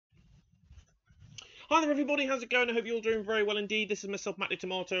Hi there everybody, how's it going? I hope you're all doing very well indeed. This is myself, Matty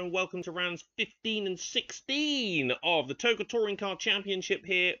Tomato, and welcome to rounds 15 and 16 of the TOCA Touring Car Championship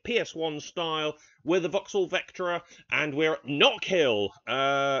here, PS1 style, with the Vauxhall Vectra, and we're at Knockhill.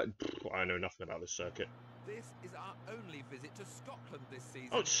 I know nothing about this circuit. This is our only visit to Scotland this season.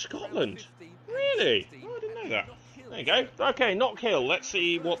 Oh, it's Scotland? Really? Oh, I didn't know that. There you go. Okay, Knockhill. Let's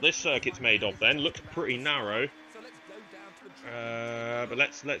see what this circuit's made of then. Looks pretty narrow. But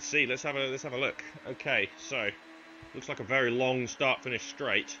let's see. Let's have a look. Okay, so looks like a very long start-finish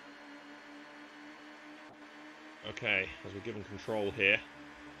straight. Okay, as we're given control here.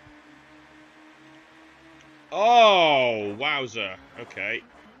 Oh, wowzer. Okay.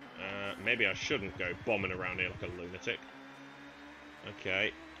 Maybe I shouldn't go bombing around here like a lunatic.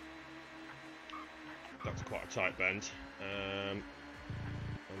 Okay. That's quite a tight bend.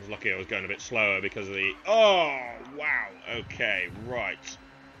 I was lucky I was going a bit slower because of the... Oh, wow. Okay, right.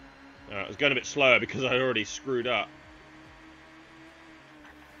 I was going a bit slower because I'd already screwed up.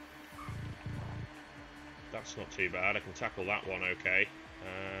 That's not too bad. I can tackle that one okay.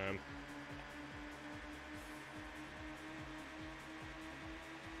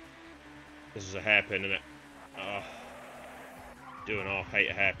 This is a hairpin, isn't it? Hate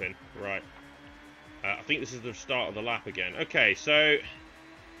a hairpin. Right. I think this is the start of the lap again. Okay, so...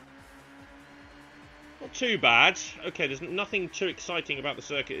 Not too bad. Okay, there's nothing too exciting about the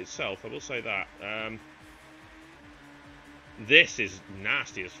circuit itself, I will say that. This is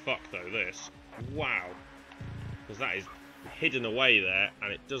nasty as fuck, though, this. Wow. Because that is hidden away there,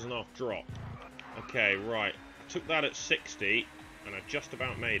 and it does not drop. Okay, right. I took that at 60, and I just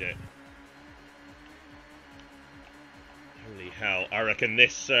about made it. Holy hell. I reckon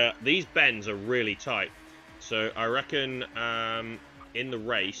these bends are really tight. So I reckon in the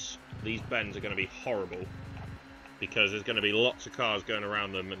race, these bends are going to be horrible. Because there's going to be lots of cars going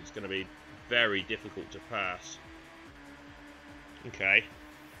around them, and it's going to be very difficult to pass. Okay.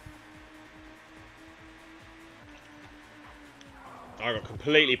 I got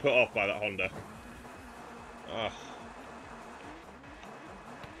completely put off by that Honda. Ugh.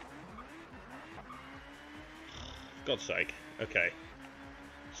 God's sake. Okay.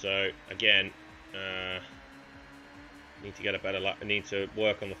 So again, need to get a better lap. I need to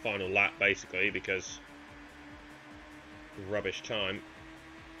work on the final lap basically because rubbish time.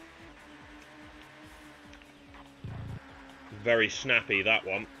 Very snappy that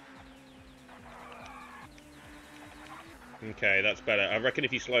one. Okay, that's better. I reckon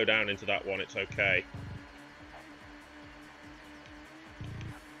if you slow down into that one, it's okay.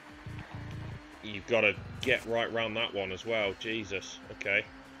 You've got to get right round that one as well. Jesus. Okay.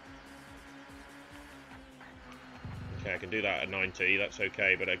 Okay, I can do that at 90. That's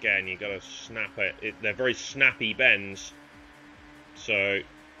okay. But again, you've got to snap it. They're very snappy bends. So,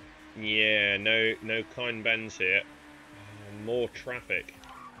 yeah, no kind bends here. More traffic.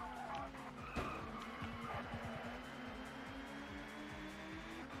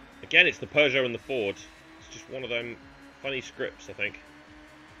 Again, it's the Peugeot and the Ford. It's just one of them funny scripts, I think.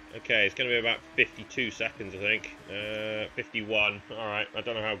 Okay, it's going to be about 52 seconds, I think. 51. Alright, I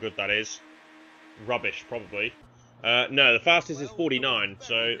don't know how good that is. Rubbish, probably. No, the fastest is 49.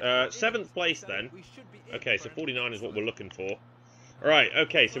 So, 7th place then. Okay, so 49 is what we're looking for. Alright,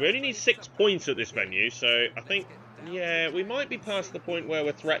 okay, so we only need 6 points at this venue. So, I think, yeah, we might be past the point where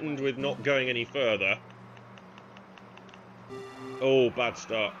we're threatened with not going any further. Oh, bad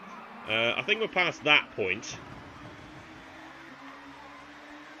start. I think we're past that point.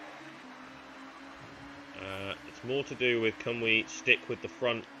 It's more to do with can we stick with the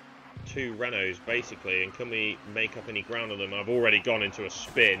front two Renaults, basically, and can we make up any ground on them? I've already gone into a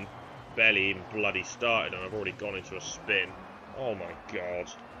spin. Barely even bloody started, and I've already gone into a spin. Oh my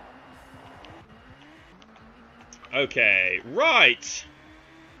god. Okay, right!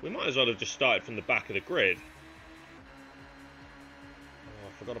 We might as well have just started from the back of the grid. Oh,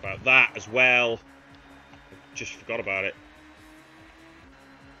 I forgot about that as well. I just forgot about it.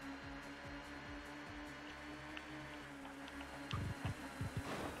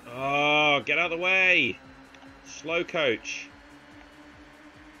 Oh, get out of the way! Slow coach.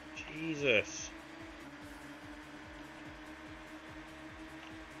 Jesus.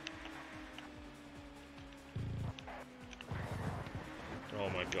 Oh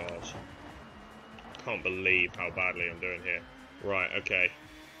my god. Can't believe how badly I'm doing here. Right, okay.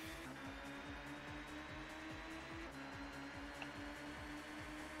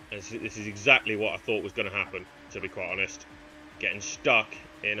 This is exactly what I thought was going to happen, to be quite honest. Getting stuck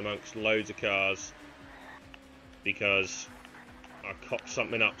in amongst loads of cars because I cocked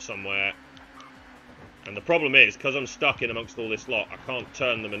something up somewhere And the problem is, because I'm stuck in amongst all this lot, I can't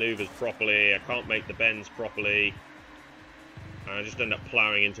turn the manoeuvres properly, I can't make the bends properly. And I just end up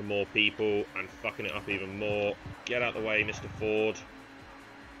ploughing into more people and fucking it up even more. Get out the way, Mr. Ford.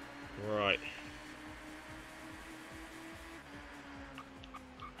 Right.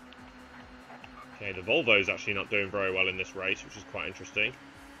 Okay, the Volvo's actually not doing very well in this race, which is quite interesting.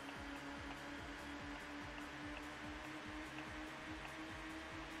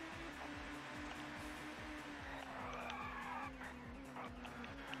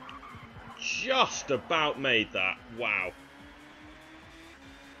 Just about made that. Wow.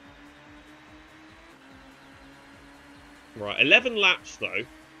 Right, 11 laps though.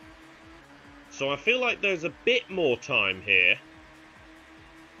 So I feel like there's a bit more time here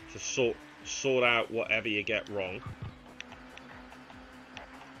to sort out whatever you get wrong.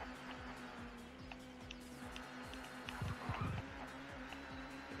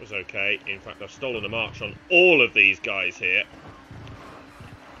 It was okay. In fact, I've stolen a march on all of these guys here.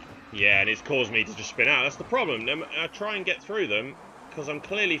 Yeah, and it's caused me to just spin out. That's the problem. I try and get through them because I'm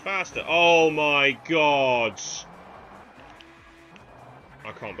clearly faster. Oh my god.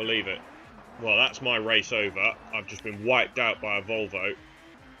 I can't believe it. Well, that's my race over. I've just been wiped out by a Volvo.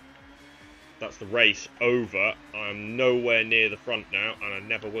 That's the race over. I'm nowhere near the front now, and I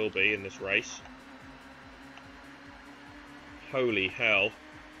never will be in this race. Holy hell.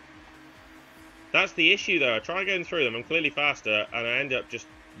 That's the issue, though. I try going through them. I'm clearly faster, and I end up just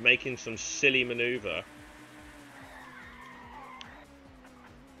making some silly manoeuvre,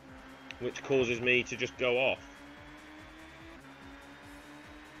 which causes me to just go off.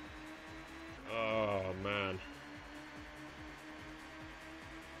 Oh, man.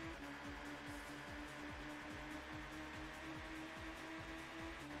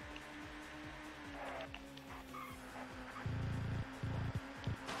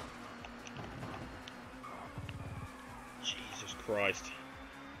 Jesus Christ.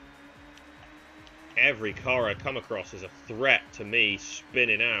 Every car I come across is a threat to me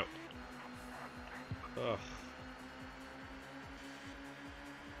spinning out. Ugh.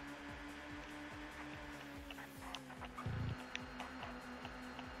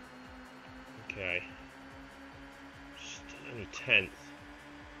 Okay. Still only 10th.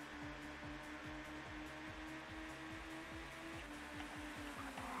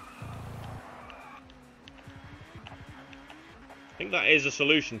 I think that is a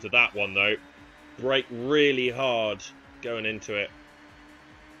solution to that one, though. Brake really hard going into it,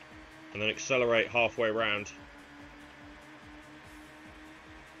 and then accelerate halfway round.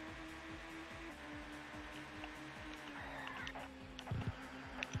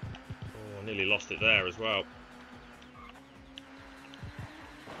 Oh, I nearly lost it there as well.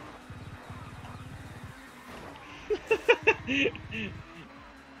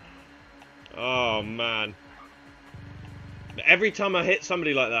 Oh man. Every time I hit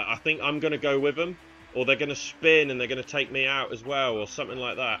somebody like that, I think I'm going to go with them, or they're going to spin and they're going to take me out as well, or something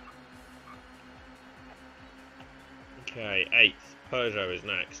like that. Okay, 8th. Peugeot is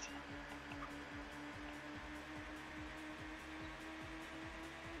next.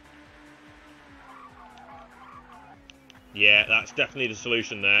 Yeah, that's definitely the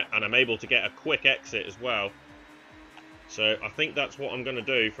solution there, and I'm able to get a quick exit as well. So I think that's what I'm going to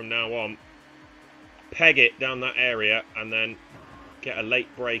do from now on. Peg it down that area and then get a late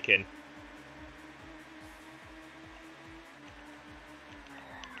break in.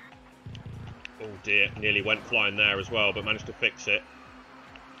 Oh dear, nearly went flying there as well, but managed to fix it.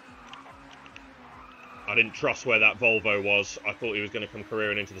 I didn't trust where that Volvo was. I thought he was going to come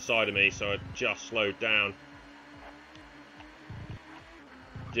careering into the side of me, so I just slowed down.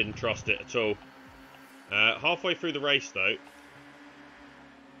 Didn't trust it at all. Halfway through the race though,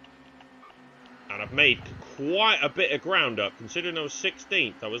 and I've made quite a bit of ground up, considering I was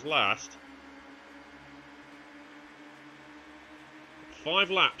 16th, I was last.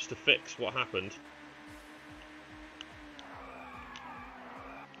 5 laps to fix what happened.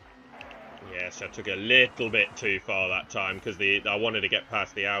 Yes, I took a little bit too far that time, because I wanted to get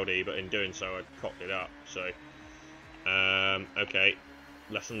past the Audi, but in doing so I cocked it up. So, okay,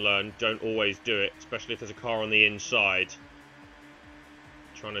 lesson learned, don't always do it, especially if there's a car on the inside.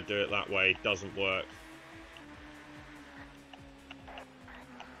 Trying to do it that way doesn't work.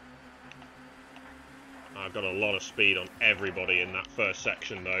 I've got a lot of speed on everybody in that first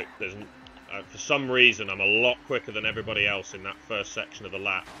section though. There's, for some reason I'm a lot quicker than everybody else in that first section of the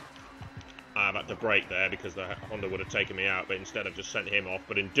lap. I've had to brake there because the Honda would have taken me out, but instead I've just sent him off.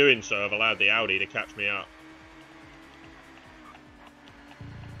 But in doing so, I've allowed the Audi to catch me up.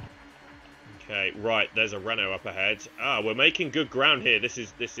 Okay, right, there's a Renault up ahead. Ah, we're making good ground here. This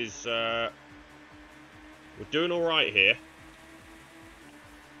is We're doing alright here.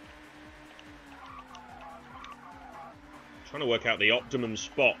 Trying to work out the optimum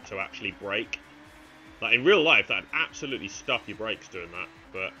spot to actually brake. Like, in real life, that'd absolutely stuff your brakes doing that.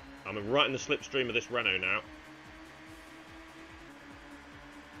 But I'm right in the slipstream of this Renault now.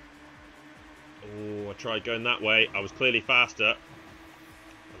 Oh, I tried going that way. I was clearly faster.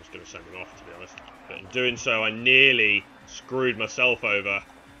 I was going to send him off, to be honest. But in doing so, I nearly screwed myself over.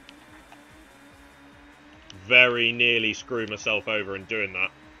 Very nearly screwed myself over in doing that.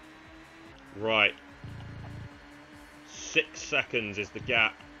 Right. 6 seconds is the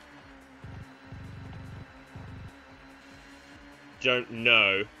gap. Don't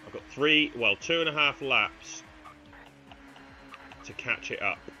know. I've got 2.5 laps to catch it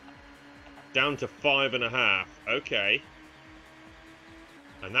up. Down to 5.5. Okay.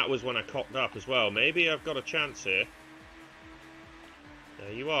 And that was when I cocked up as well. Maybe I've got a chance here.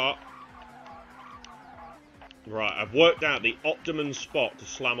 There you are. Right, I've worked out the optimum spot to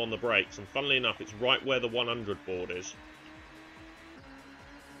slam on the brakes. And funnily enough, it's right where the 100 board is.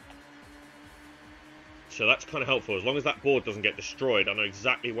 So that's kind of helpful. As long as that board doesn't get destroyed, I know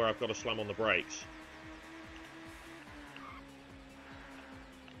exactly where I've got to slam on the brakes.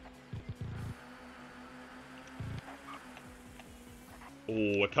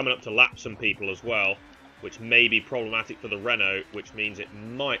 Oh, we're coming up to lap some people as well, which may be problematic for the Renault, which means it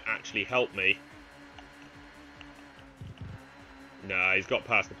might actually help me. Nah, he's got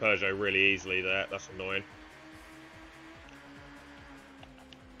past the Peugeot really easily there. That's annoying.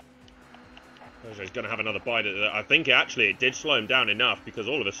 Peugeot's going to have another bite at it. I think it did slow him down enough, because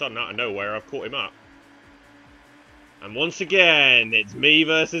all of a sudden, out of nowhere, I've caught him up. And once again, it's me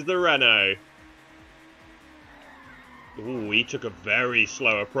versus the Renault. Ooh, he took a very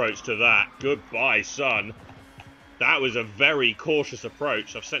slow approach to that. Goodbye, son. That was a very cautious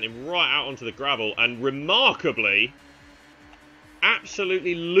approach. I've sent him right out onto the gravel, and remarkably,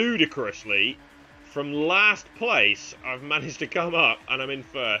 absolutely ludicrously, from last place, I've managed to come up, and I'm in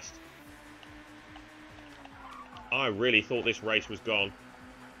first. I really thought this race was gone.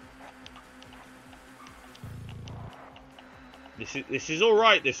 This is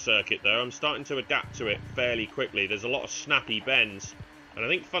alright, this circuit, though. I'm starting to adapt to it fairly quickly. There's a lot of snappy bends. And I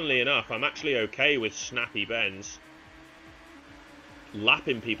think, funnily enough, I'm actually okay with snappy bends.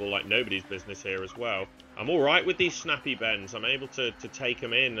 Lapping people like nobody's business here as well. I'm alright with these snappy bends. I'm able to take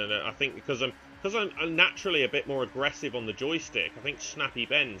them in. And I think because I'm naturally a bit more aggressive on the joystick, I think snappy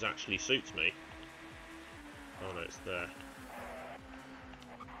bends actually suits me. Oh no, it's there.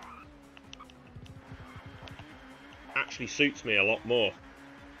 Actually suits me a lot more.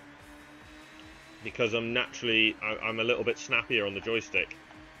 Because I'm a little bit snappier on the joystick.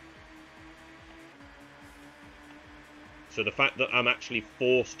 So the fact that I'm actually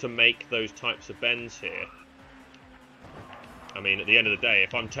forced to make those types of bends here. I mean, at the end of the day,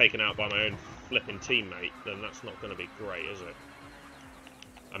 if I'm taken out by my own flipping teammate, then that's not going to be great, is it?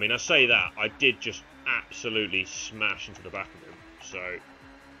 I mean, I say that, I did just absolutely smash into the back of him, so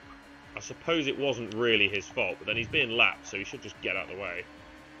I suppose it wasn't really his fault, but then he's being lapped, so he should just get out of the way.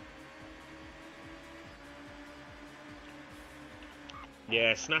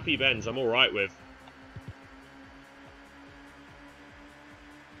 Yeah, snappy bends I'm alright with.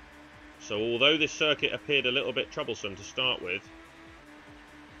 So although this circuit appeared a little bit troublesome to start with,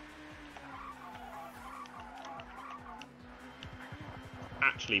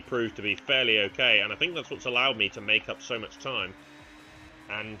 actually proved to be fairly okay, and I think that's what's allowed me to make up so much time.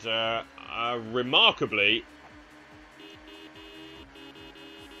 And remarkably,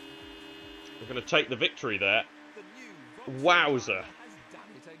 we're going to take the victory there. Wowzer.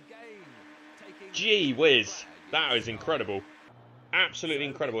 Gee whiz, that was incredible. Absolutely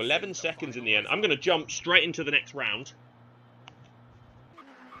incredible. 11 seconds in the end. I'm going to jump straight into the next round.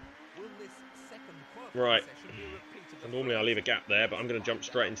 Right. And normally I leave a gap there, but I'm going to jump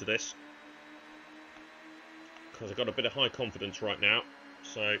straight into this. Because I've got a bit of high confidence right now.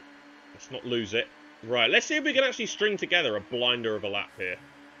 So, let's not lose it. Right, let's see if we can actually string together a blinder of a lap here.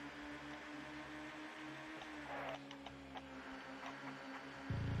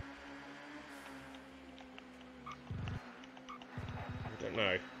 I don't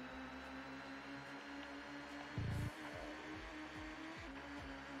know.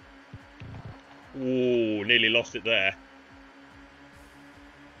 Ooh, nearly lost it there.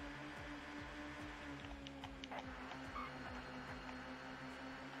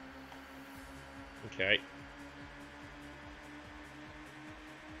 Okay.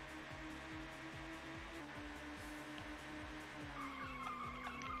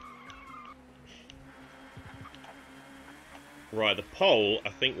 Right, the pole, I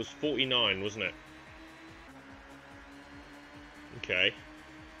think, was 49, wasn't it? Okay.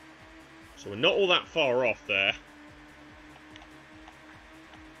 So we're not all that far off there.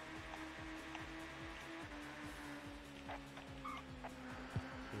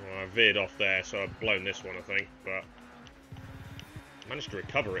 Well, I veered off there, so I've blown this one, I think, but managed to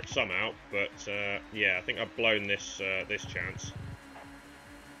recover it somehow. But yeah, I think I've blown this this chance.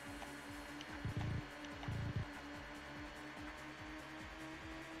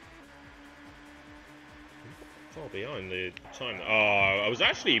 Far behind the time. Oh, I was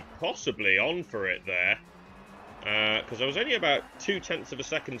actually possibly on for it there. Because I was only about 0.2 of a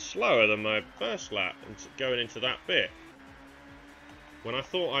second slower than my first lap going into that bit. When I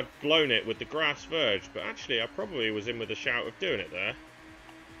thought I'd blown it with the grass verge, but actually I probably was in with a shout of doing it there.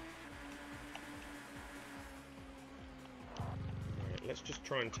 Right, let's just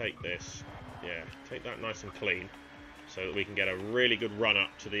try and take this. Yeah, take that nice and clean, so that we can get a really good run up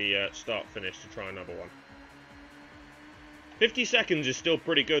to the start-finish to try another one. 50 seconds is still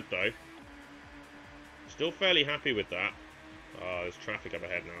pretty good, though. Still fairly happy with that. Oh, there's traffic up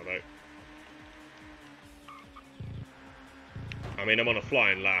ahead now, though. I mean, I'm on a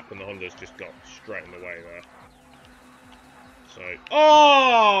flying lap, and the Honda's just got straight in the way there. So...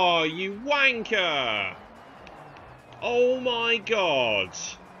 Oh, you wanker! Oh, my God.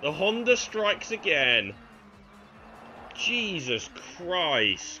 The Honda strikes again. Jesus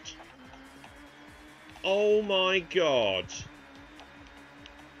Christ. Oh, my God.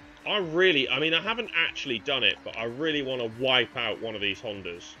 I mean, I haven't actually done it, but I really want to wipe out one of these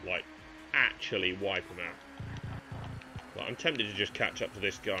Hondas. Like, actually wipe them out. Like, I'm tempted to just catch up to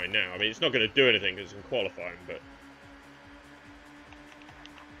this guy now. I mean, it's not going to do anything because it's in qualifying, but...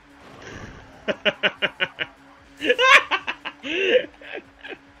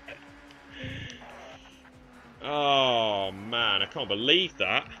 Oh, man, I can't believe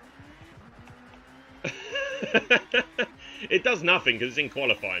that. It does nothing because it's in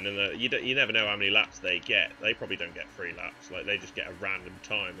qualifying, and you never know how many laps they get. They probably don't get 3 laps. Like, they just get a random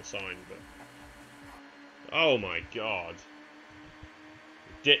time assigned. But oh my God,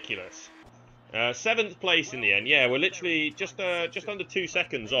 ridiculous. 7th place in the end. Yeah, we're literally just under 2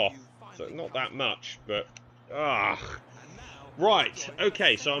 seconds off, so not that much. But right.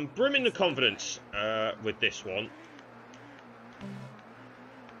 Okay, so I'm brimming with confidence with this one.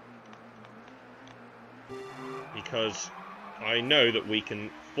 Because I know that we can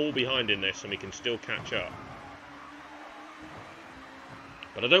fall behind in this and we can still catch up.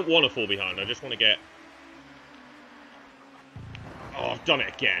 But I don't want to fall behind. I just want to get... Oh, I've done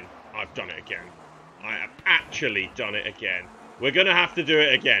it again. I've done it again. I have actually done it again. We're going to have to do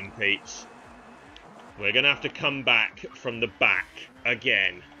it again, Pete's. We're going to have to come back from the back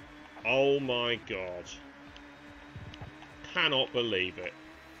again. Oh my God. Cannot believe it.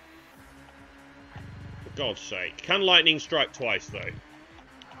 For God's sake. Can lightning strike twice, though?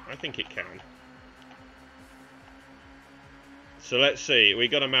 I think it can. So let's see.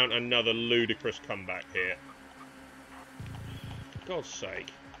 We've got to mount another ludicrous comeback here. For God's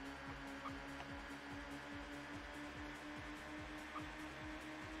sake.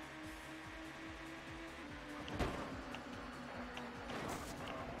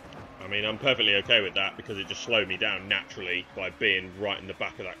 I mean, I'm perfectly okay with that because it just slowed me down naturally by being right in the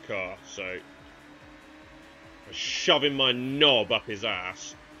back of that car. So, shoving my knob up his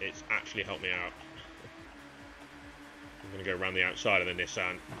ass, it's actually helped me out. I'm going to go around the outside of the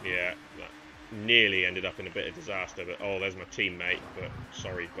Nissan. Yeah, that nearly ended up in a bit of disaster. But, oh, there's my teammate. But,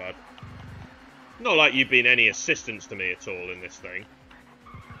 sorry, bud. Not like you've been any assistance to me at all in this thing.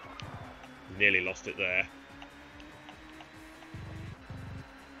 Nearly lost it there.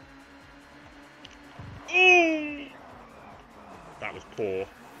 Oh! That was poor.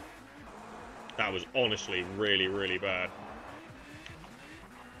 That was honestly really, really bad.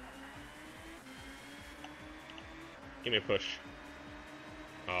 Give me a push.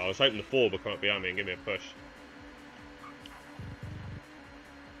 Oh, I was hoping the Ford would come up behind me and give me a push.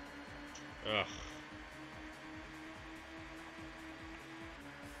 Ugh.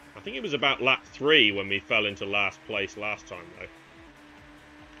 I think it was about lap 3 when we fell into last place last time, though.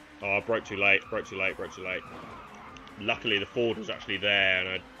 Oh, I broke too late, broke too late, broke too late. Luckily, the Ford was actually there, and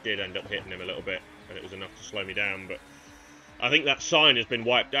I did end up hitting him a little bit, and it was enough to slow me down, but I think that sign has been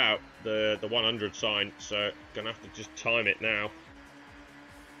wiped out, the 100 sign, so gonna have to just time it now.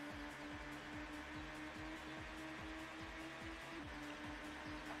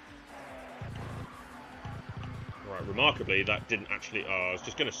 Right, remarkably, that didn't actually... Oh, I was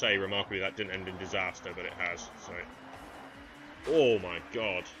just going to say, remarkably, that didn't end in disaster, but it has, so... Oh, my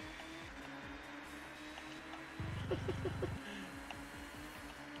God.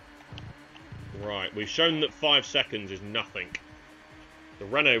 Right, we've shown that 5 seconds is nothing. The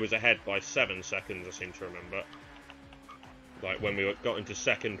Renault was ahead by 7 seconds, I seem to remember. Like when we got into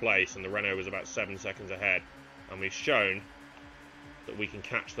second place, and the Renault was about 7 seconds ahead. And we've shown that we can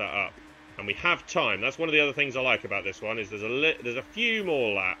catch that up. And we have time. That's one of the other things I like about this one, is there's a few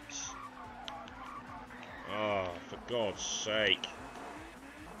more laps. Oh, for God's sake.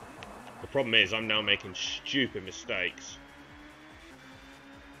 The problem is I'm now making stupid mistakes.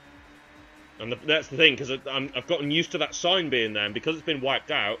 And that's the thing, because I've gotten used to that sign being there, and because it's been wiped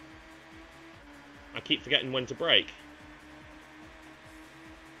out, I keep forgetting when to brake.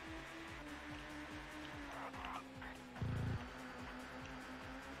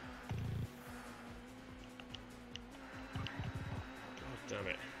 God damn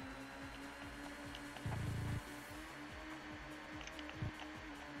it.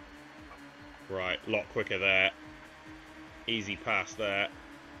 Right, a lot quicker there. Easy pass there.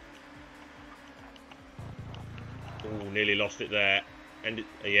 Oh, nearly lost it there. And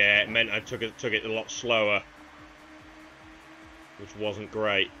yeah, it meant I took it a lot slower, which wasn't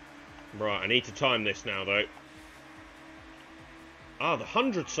great. Right, I need to time this now though. Ah, the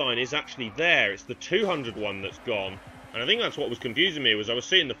 100 sign is actually there. It's the 200 one that's gone. And I think that's what was confusing me, was I was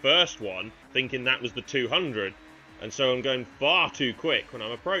seeing the first one, thinking that was the 200. And so I'm going far too quick when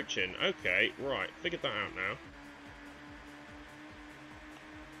I'm approaching. Okay, right, figured that out now.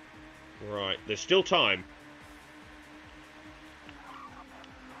 Right, there's still time.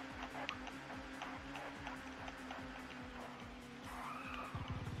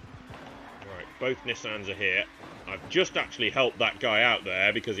 Right, both Nissans are here. I've just actually helped that guy out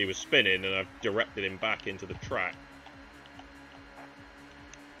there because he was spinning, and I've directed him back into the track.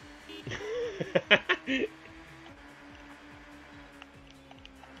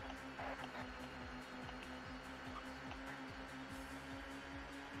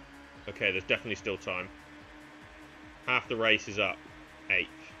 Okay, there's definitely still time. Half the race is up. 8th.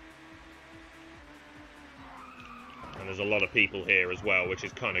 And there's a lot of people here as well, which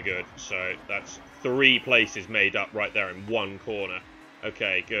is kind of good. So that's 3 places made up right there in one corner.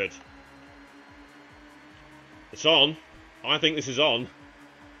 Okay, good. It's on. I think this is on.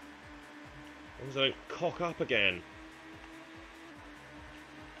 As long as I don't cock up again.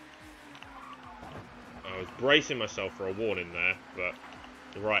 I was bracing myself for a warning there, but...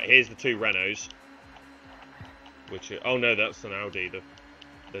 Right, here's the 2 Renaults. Which... Oh no, that's an Audi.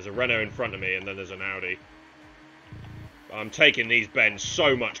 There's a Renault in front of me, and then there's an Audi. I'm taking these bends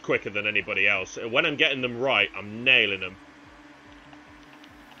so much quicker than anybody else. When I'm getting them right, I'm nailing them.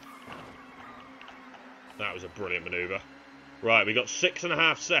 That was a brilliant manoeuvre. Right, we got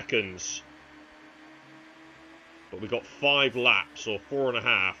 6.5 seconds. But we got 5 laps, or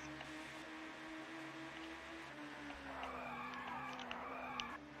 4.5.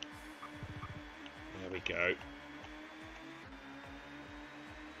 There we go.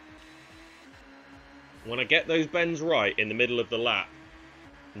 When I get those bends right in the middle of the lap,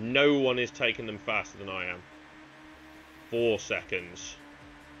 no one is taking them faster than I am. 4 seconds.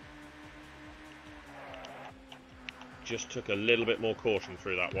 Just took a little bit more caution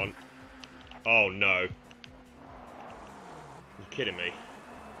through that one. Oh no. You're kidding me.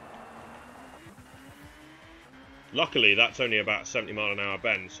 Luckily, that's only about a 70-mile-an-hour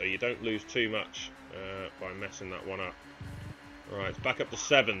bend, so you don't lose too much by messing that one up. Right, it's back up to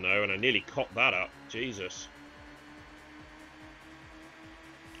 7 though, and I nearly cocked that up. Jesus.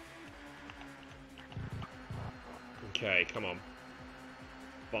 Okay, come on.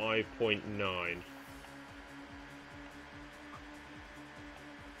 5.9.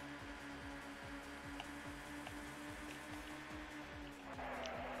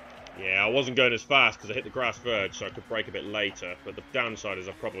 Yeah, I wasn't going as fast because I hit the grass verge, so I could brake a bit later, but the downside is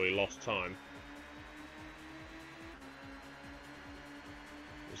I probably lost time.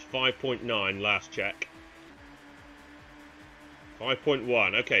 It was 5.9 last check.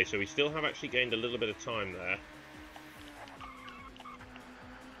 5.1. Okay, so we still have actually gained a little bit of time there.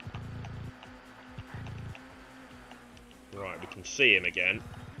 Right, we can see him again.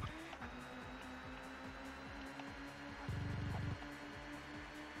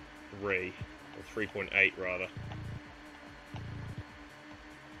 Or 3.8 rather.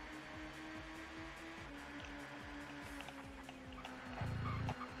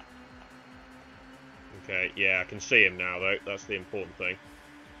 Okay, yeah, I can see him now though, that's the important thing.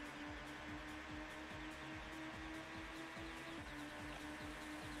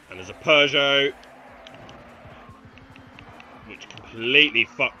 And there's a Peugeot, which completely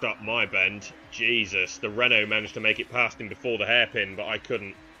fucked up my bend. Jesus, the Renault managed to make it past him before the hairpin, but I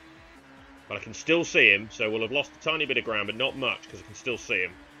couldn't. But I can still see him, so we'll have lost a tiny bit of ground, but not much, because I can still see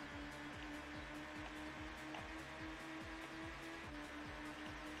him.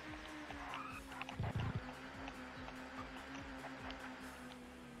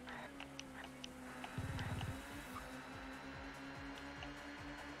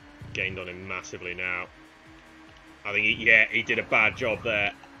 gained on him massively now. I think, yeah, he did a bad job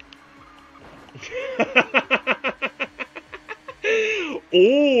there.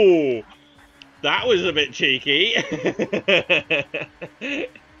 Oh, that was a bit cheeky.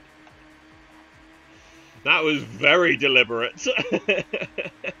 That was very deliberate.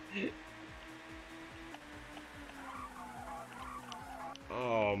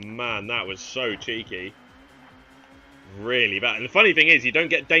 Oh man, that was so cheeky. Really bad. And the funny thing is, you don't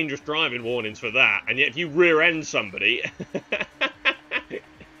get dangerous driving warnings for that, and yet if you rear end somebody...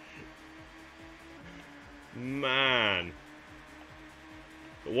 Man.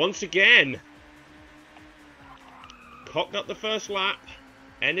 But once again, cocked up the first lap,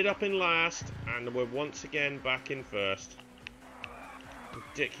 ended up in last, and we're once again back in first.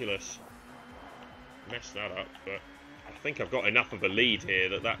 Ridiculous. Messed that up, but I think I've got enough of a lead here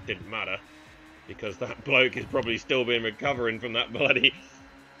that that didn't matter, because that bloke is probably still been recovering from that bloody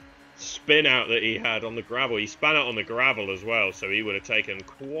spin out that he had on the gravel. He span out on the gravel as well, so he would have taken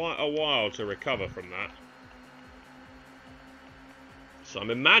quite a while to recover from that. So I'm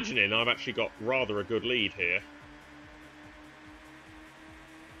imagining I've actually got rather a good lead here.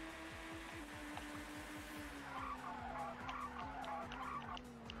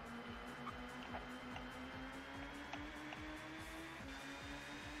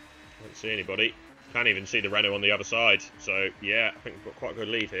 Don't see anybody. Can't even see the Renault on the other side. So yeah, I think we've got quite a good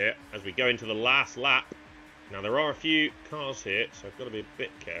lead here as we go into the last lap. Now there are a few cars here, so I've got to be a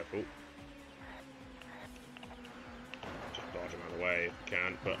bit careful. Just dodge them out of the way if I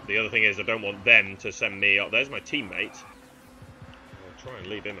can. But the other thing is I don't want them to send me up. There's my teammate. I'll try and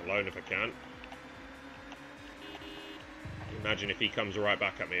leave him alone if I can. Imagine if he comes right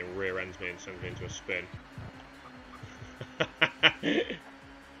back at me and rear ends me and sends me into a spin.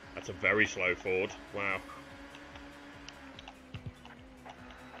 That's a very slow Ford. Wow.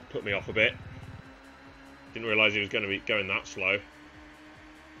 Put me off a bit. Didn't realise he was going to be going that slow.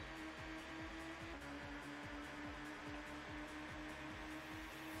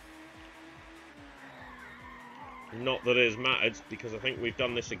 Not that it has mattered, because I think we've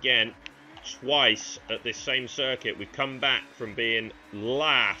done this again twice at this same circuit. We've come back from being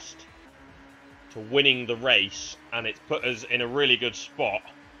last to winning the race, and it's put us in a really good spot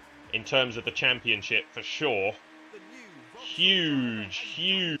in terms of the championship for sure. Huge,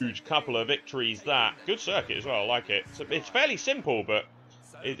 huge couple of victories that. Good circuit as well, I like it. It's fairly simple, but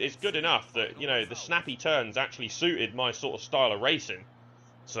it's good enough that, you know, the snappy turns actually suited my sort of style of racing.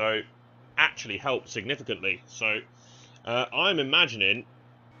 So, actually helped significantly. So, I'm imagining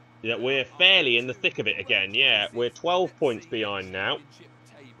that we're fairly in the thick of it again. Yeah, we're 12 points behind now.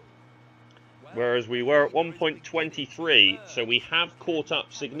 Whereas we were at 1.23, so we have caught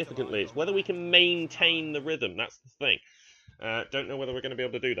up significantly. It's whether we can maintain the rhythm, that's the thing. Don't know whether we're going to be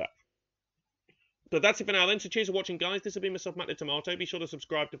able to do that. But that's it for now then, so cheers for watching guys. This has been myself, Matt the Tomato. Be sure to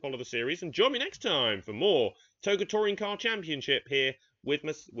subscribe to follow the series, and join me next time for more TOCA Touring Car Championship here with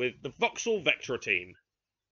the Vauxhall Vectra team.